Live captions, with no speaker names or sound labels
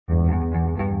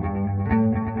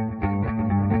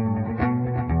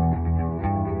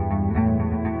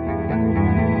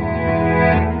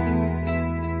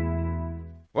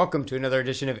Welcome to another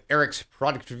edition of Eric's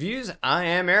Product Reviews. I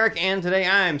am Eric, and today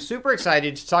I am super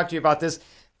excited to talk to you about this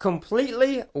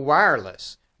completely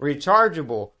wireless,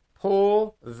 rechargeable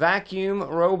pool vacuum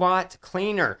robot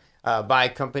cleaner by a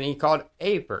company called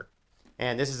Aiper.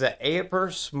 And this is an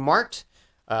Aiper Smart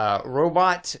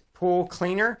robot pool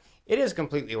cleaner. It is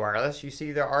completely wireless. You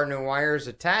see there are no wires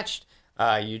attached.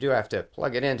 You do have to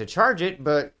plug it in to charge it,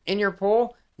 but in your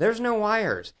pool, there's no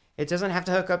wires. It doesn't have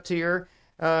to hook up to your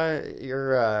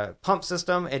pump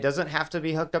system. It doesn't have to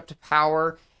be hooked up to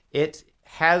power. It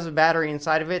has a battery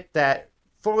inside of it that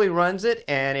fully runs it,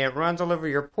 and it runs all over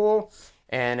your pool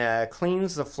and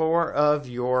cleans the floor of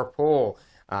your pool.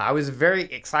 I was very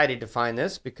excited to find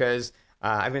this because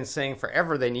I've been saying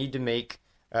forever they need to make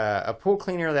a pool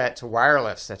cleaner that's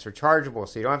wireless, that's rechargeable,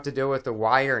 so you don't have to deal with the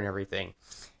wire and everything.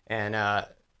 And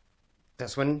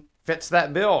this one fits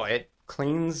that bill. It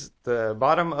cleans the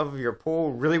bottom of your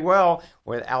pool really well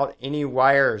without any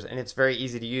wires, and it's very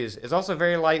easy to use. It's also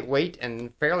very lightweight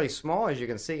and fairly small. As you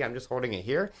can see, I'm just holding it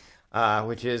here,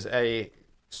 which is a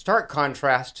stark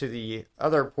contrast to the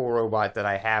other pool robot that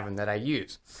I have and that I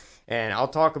use. And I'll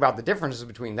talk about the differences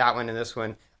between that one and this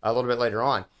one a little bit later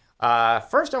on.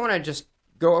 First, I want to just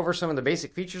go over some of the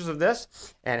basic features of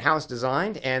this and how it's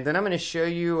designed, and then I'm going to show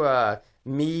you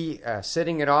me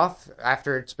setting it off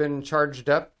after it's been charged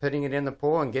up, putting it in the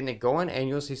pool and getting it going, and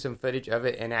you'll see some footage of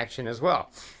it in action as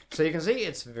well. So you can see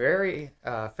it's very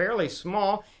fairly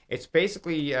small. It's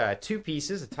basically two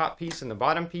pieces, the top piece and the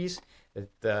bottom piece.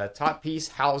 The top piece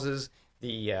houses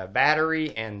the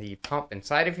battery and the pump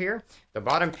inside of here. The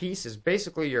bottom piece is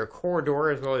basically your core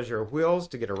door as well as your wheels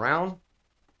to get around.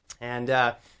 And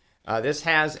this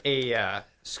has a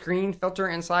screen filter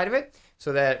inside of it,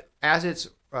 so that as it's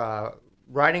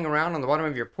riding around on the bottom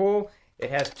of your pool, it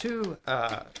has two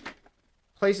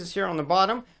places here on the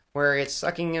bottom where it's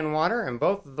sucking in water, and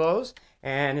both of those,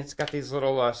 and it's got these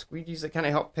little squeegees that kind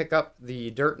of help pick up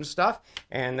the dirt and stuff,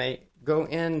 and they go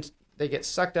in, they get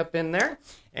sucked up in there,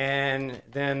 and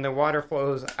then the water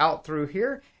flows out through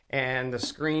here, and the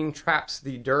screen traps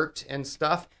the dirt and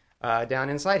stuff down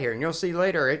inside here. And you'll see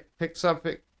later it picks up,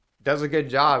 it does a good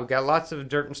job. Got lots of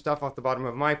dirt and stuff off the bottom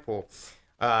of my pool.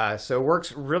 So it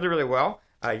works really, really well.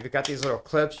 You've got these little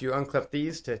clips. You unclip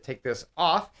these to take this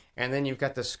off, and then you've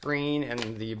got the screen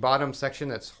and the bottom section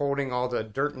that's holding all the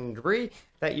dirt and debris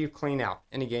that you clean out.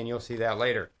 And again, you'll see that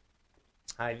later.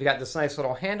 You've got this nice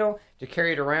little handle to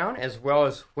carry it around, as well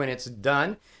as when it's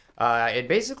done. It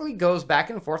basically goes back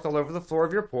and forth all over the floor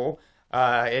of your pool.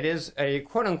 It is a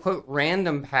quote-unquote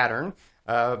random pattern,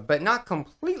 but not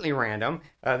completely random.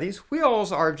 These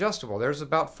wheels are adjustable. There's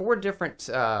about 4 different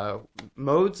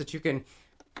modes that you can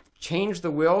change the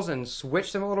wheels and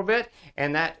switch them a little bit,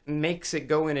 and that makes it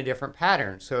go in a different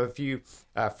pattern. So if you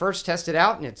first test it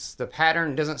out and the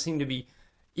pattern doesn't seem to be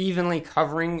evenly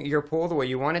covering your pool the way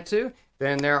you want it to,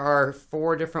 then there are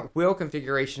 4 different wheel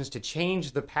configurations to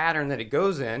change the pattern that it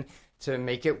goes in to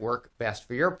make it work best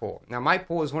for your pool. Now, my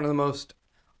pool is one of the most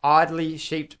oddly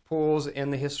shaped pools in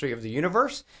the history of the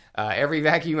universe. Every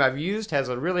vacuum I've used has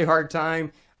a really hard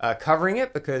time covering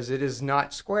it because it is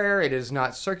not square, it is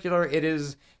not circular, it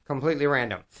is completely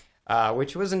random,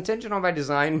 which was intentional by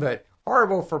design, but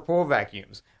horrible for pool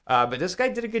vacuums. But this guy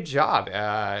did a good job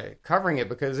covering it,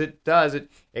 because it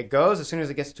goes as soon as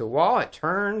it gets to a wall, it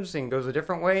turns and goes a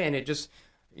different way, and it just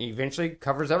eventually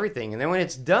covers everything. And then when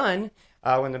it's done,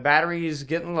 when the battery is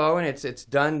getting low and it's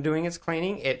done doing its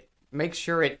cleaning, it makes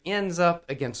sure it ends up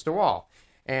against a wall.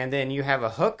 And then you have a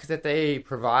hook that they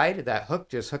provide. That hook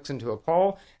just hooks into a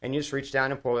pole, and you just reach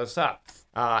down and pull this up.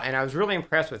 And I was really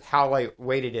impressed with how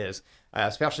lightweight it is,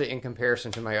 especially in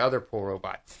comparison to my other pool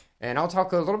robot. And I'll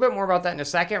talk a little bit more about that in a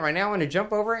second. Right now, I'm going to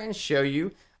jump over and show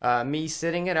you me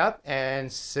setting it up and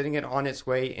setting it on its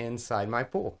way inside my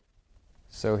pool.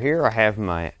 So here I have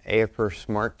my Aiper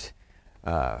Smart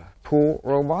pool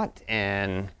robot,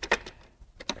 and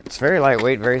it's very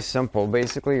lightweight, very simple.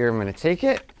 Basically, I'm going to take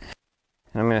it,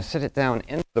 and I'm going to set it down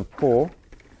into the pool.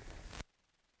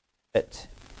 It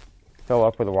fill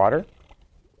up with water.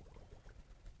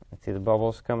 See the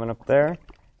bubbles coming up there.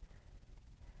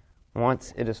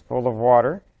 Once it is full of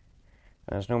water,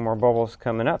 and there's no more bubbles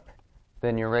coming up,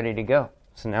 then you're ready to go.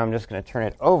 So now I'm just going to turn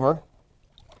it over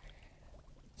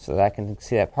so that I can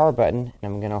see that power button,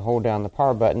 and I'm going to hold down the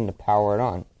power button to power it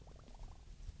on.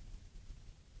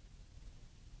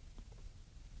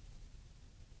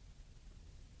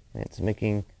 It's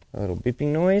making a little beeping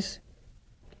noise,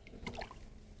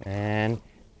 and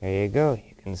there you go.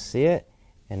 You can see it,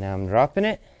 and now I'm dropping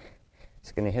it.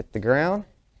 It's going to hit the ground,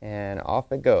 and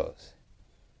off it goes.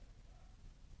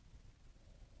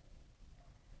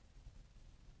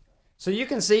 So you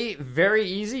can see, very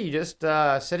easy. You just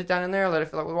set it down in there, let it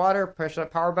fill up with water, push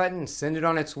that power button, send it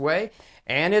on its way,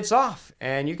 and it's off.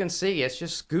 And you can see it's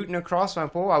just scooting across my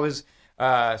pool. I was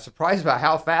surprised by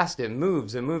how fast it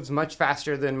moves. It moves much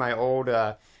faster than my old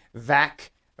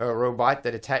vac robot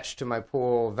that attached to my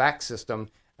pool vac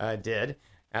system did,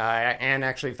 and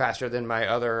actually faster than my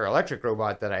other electric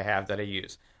robot that I have that I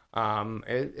use.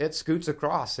 It scoots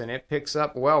across and it picks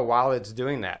up well while it's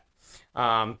doing that.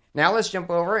 Now let's jump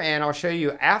over and I'll show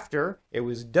you after it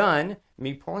was done,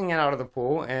 me pulling it out of the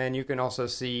pool, and you can also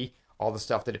see all the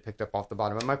stuff that it picked up off the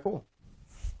bottom of my pool.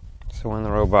 So when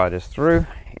the robot is through,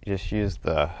 you just use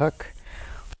the hook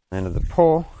end of the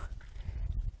pole,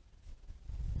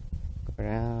 go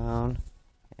down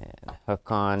and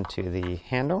hook on to the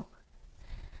handle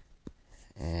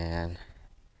and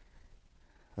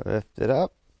lift it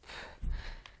up.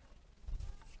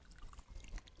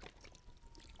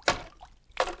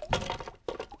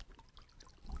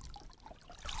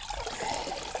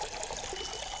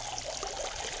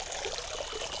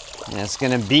 And it's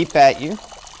going to beep at you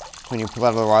when you pull out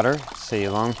of the water, so you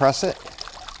long press it,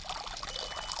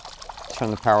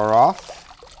 turn the power off,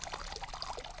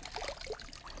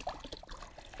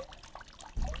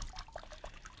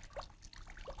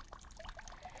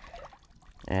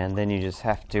 and then you just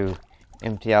have to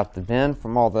empty out the bin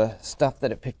from all the stuff that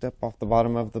it picked up off the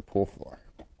bottom of the pool floor.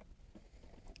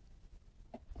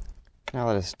 Now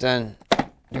that it's done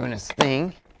doing its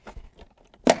thing,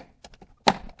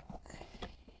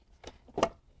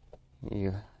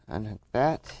 you unhook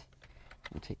that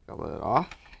and take the lid off.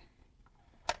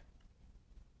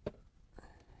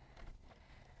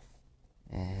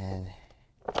 And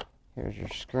here's your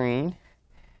screen.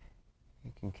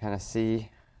 You can kind of see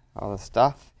all the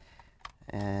stuff.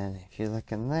 And if you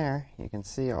look in there, you can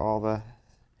see all the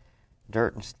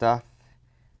dirt and stuff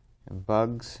and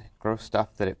bugs, gross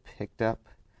stuff that it picked up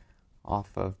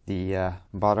off of the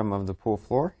bottom of the pool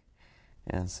floor.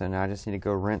 And so now I just need to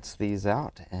go rinse these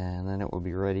out, and then it will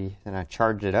be ready. Then I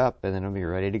charge it up, and then it'll be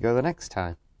ready to go the next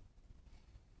time.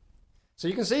 So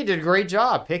you can see it did a great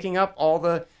job picking up all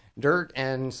the dirt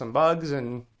and some bugs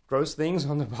and gross things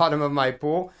on the bottom of my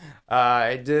pool.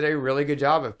 It did a really good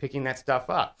job of picking that stuff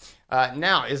up.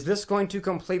 Now, is this going to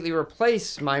completely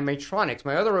replace my Maytronics?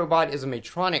 My other robot is a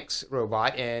Maytronics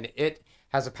robot, and it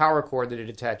has a power cord that it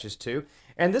attaches to.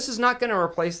 And this is not going to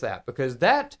replace that, because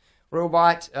that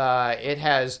robot, it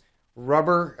has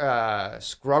rubber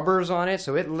scrubbers on it,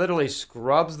 so it literally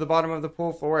scrubs the bottom of the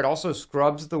pool floor. It also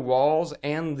scrubs the walls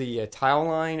and the tile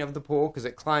line of the pool, because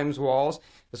it climbs walls.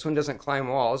 This one doesn't climb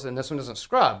walls, and this one doesn't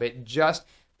scrub. It just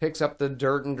picks up the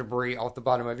dirt and debris off the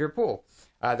bottom of your pool.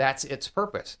 That's its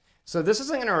purpose. So this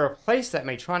isn't going to replace that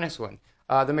Maytronics one.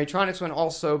 The Maytronics one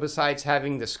also, besides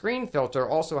having the screen filter,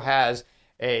 also has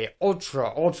a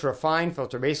ultra fine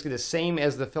filter, basically the same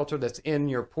as the filter that's in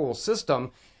your pool system,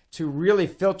 to really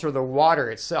filter the water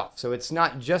itself. So it's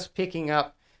not just picking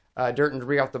up dirt and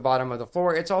debris off the bottom of the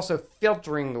floor, it's also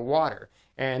filtering the water.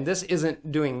 And this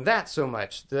isn't doing that so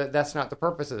much. That's not the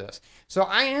purpose of this. So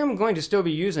I am going to still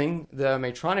be using the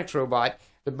Maytronics robot,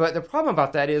 but the problem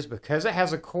about that is because it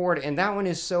has a cord, and that one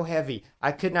is so heavy,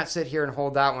 I could not sit here and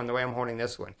hold that one the way I'm holding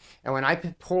this one. And when I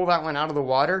pull that one out of the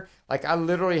water, like, I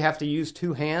literally have to use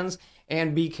two hands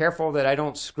and be careful that I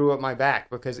don't screw up my back,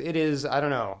 because it is, I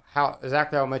don't know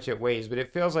exactly how much it weighs, but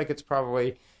it feels like it's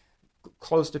probably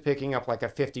close to picking up like a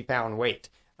 50-pound weight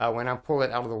when I pull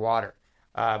it out of the water,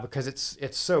 because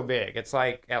it's so big. It's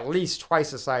like at least twice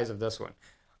the size of this one.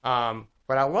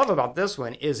 What I love about this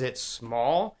one is it's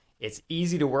small. It's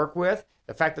easy to work with.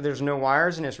 The fact that there's no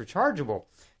wires and it's rechargeable.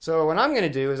 So what I'm going to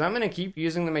do is I'm going to keep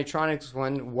using the Maytronics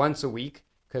one once a week,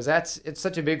 because it's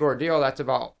such a big ordeal. That's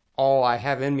about all I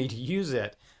have in me to use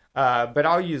it. But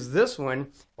I'll use this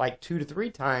one like 2 to 3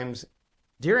 times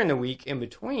during the week in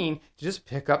between to just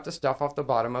pick up the stuff off the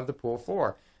bottom of the pool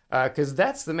floor. Because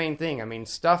that's the main thing. I mean,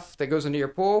 stuff that goes into your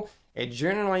pool, it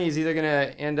generally is either going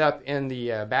to end up in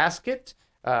the basket,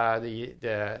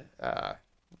 the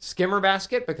skimmer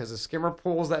basket, because the skimmer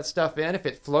pulls that stuff in if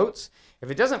it floats. If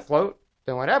it doesn't float,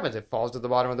 then what happens? It falls to the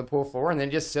bottom of the pool floor and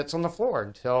then just sits on the floor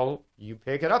until you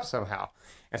pick it up somehow.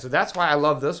 And so that's why I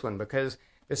love this one, because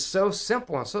it's so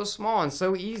simple and so small and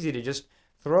so easy to just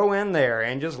throw in there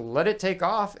and just let it take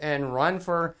off and run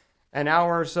for an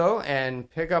hour or so and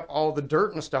pick up all the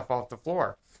dirt and stuff off the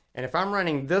floor. And if I'm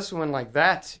running this one like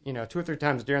that, 2 or 3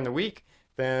 times during the week,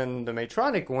 then the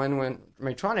Maytronics,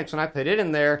 when I put it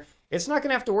in there, it's not going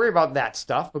to have to worry about that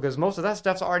stuff, because most of that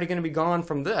stuff's already going to be gone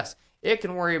from this. It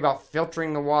can worry about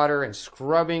filtering the water and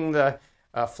scrubbing the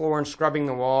floor and scrubbing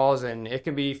the walls, and it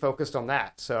can be focused on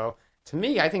that. So to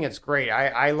me, I think it's great.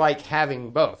 I like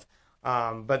having both.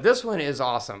 But this one is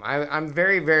awesome. I'm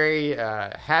very, very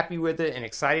happy with it and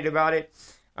excited about it.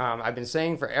 I've been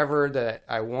saying forever that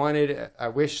I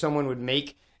wish someone would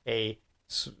make a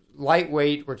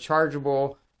lightweight,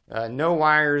 rechargeable, no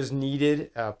wires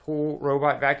needed pool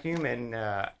robot vacuum, and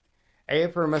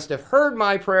Aiper must have heard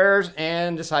my prayers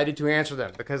and decided to answer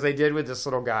them, because they did with this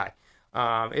little guy.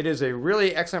 It is a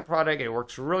really excellent product. It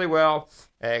works really well.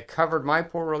 It covered my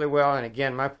pool really well, and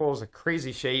again, my pool is a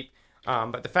crazy shape.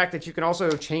 But the fact that you can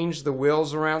also change the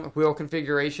wheels around, the wheel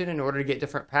configuration, in order to get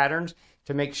different patterns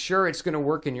to make sure it's going to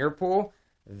work in your pool,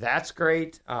 that's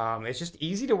great. It's just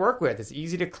easy to work with. It's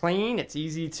easy to clean. It's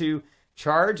easy to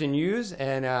charge and use,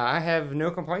 and I have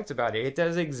no complaints about it. It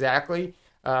does exactly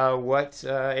what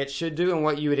it should do and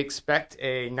what you would expect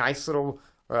a nice little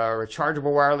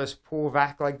rechargeable wireless pool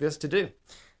vac like this to do.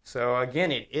 So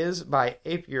again, it is by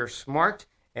Aiper Smart,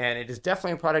 and it is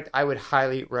definitely a product I would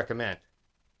highly recommend.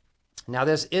 Now,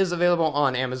 this is available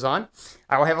on Amazon.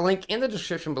 I will have a link in the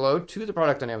description below to the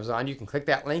product on Amazon. You can click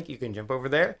that link, you can jump over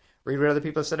there, read what other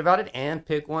people have said about it, and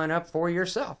pick one up for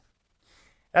yourself.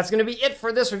 That's going to be it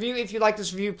for this review. If you like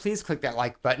this review, please click that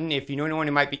like button. If you know anyone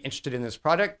who might be interested in this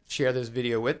product, share this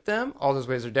video with them. All those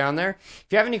ways are down there. If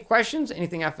you have any questions,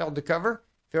 anything I failed to cover,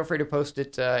 feel free to post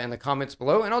it in the comments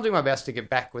below, and I'll do my best to get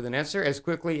back with an answer as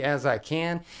quickly as I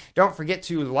can. Don't forget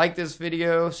to like this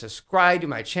video, subscribe to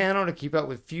my channel to keep up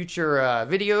with future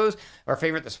videos, or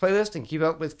favorite this playlist and keep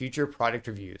up with future product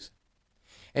reviews.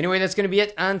 Anyway, that's going to be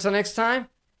it until next time.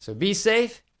 So be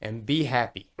safe and be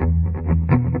happy.